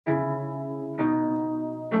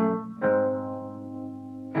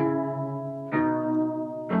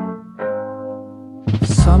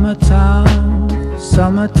Summertime,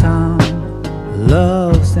 summertime,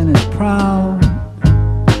 love's in its prime.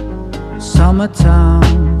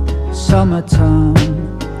 Summertime, summertime,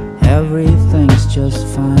 everything's just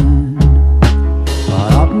fine.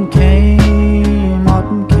 But autumn came,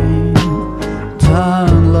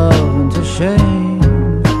 turned love into shame.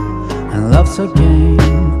 And love's a game,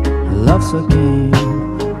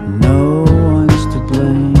 no one's to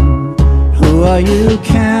blame. Who are you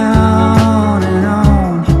counting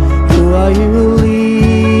on? Who are you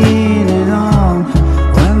leaning on?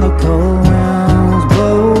 When the cold winds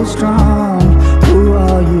blow strong, who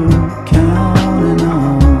are you counting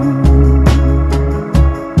on?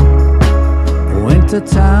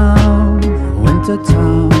 Wintertime,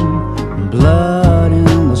 wintertime, blood in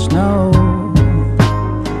the snow.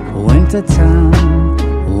 Wintertime,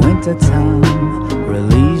 wintertime,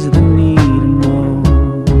 release the need to know.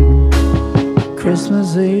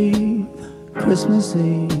 Christmas Eve, Christmas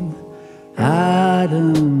Eve,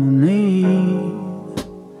 Adam and Eve.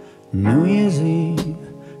 New Year's Eve,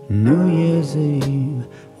 New Year's Eve,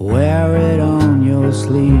 wear it on your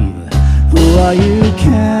sleeve. Who are you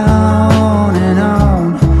counting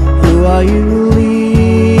on? Who are you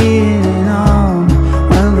leaning on?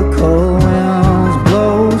 When the cold winds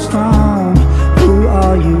blow strong, who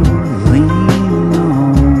are you leaning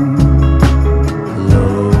on?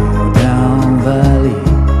 Low down valley,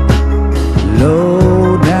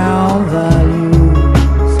 low down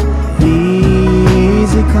values,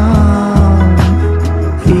 easy come,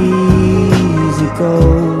 easy go.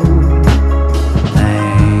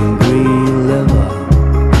 Angry liver,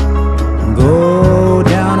 go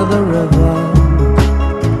down to the river.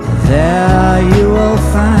 There you will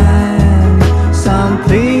find some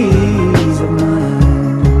peace of mind.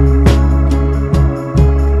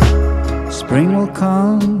 Spring will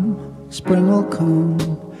come,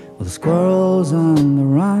 with squirrels on the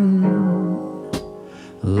run.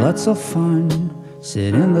 Lots of fun,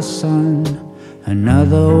 sit in the sun,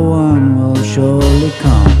 another one will surely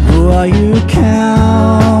come. Who are you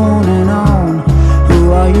counting on?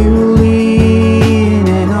 Who are you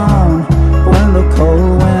leaning on? When the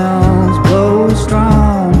cold winds blow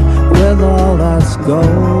strong, with all that's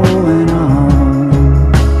going on.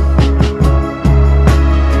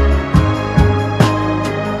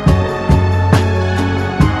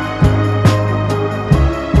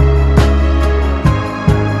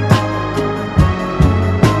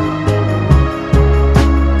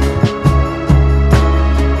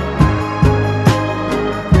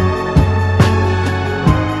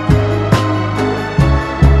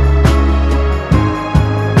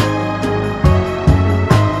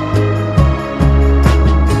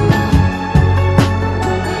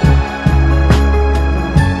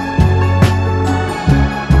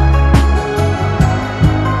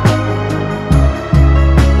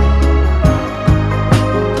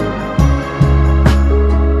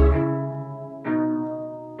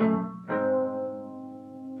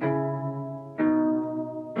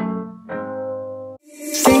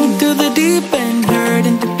 Sink to the deep end, hurt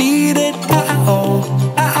and defeated. Oh,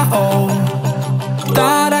 oh.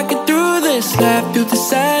 Thought I get through this, laugh through the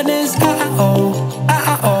sadness. Oh,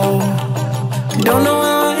 oh. Don't know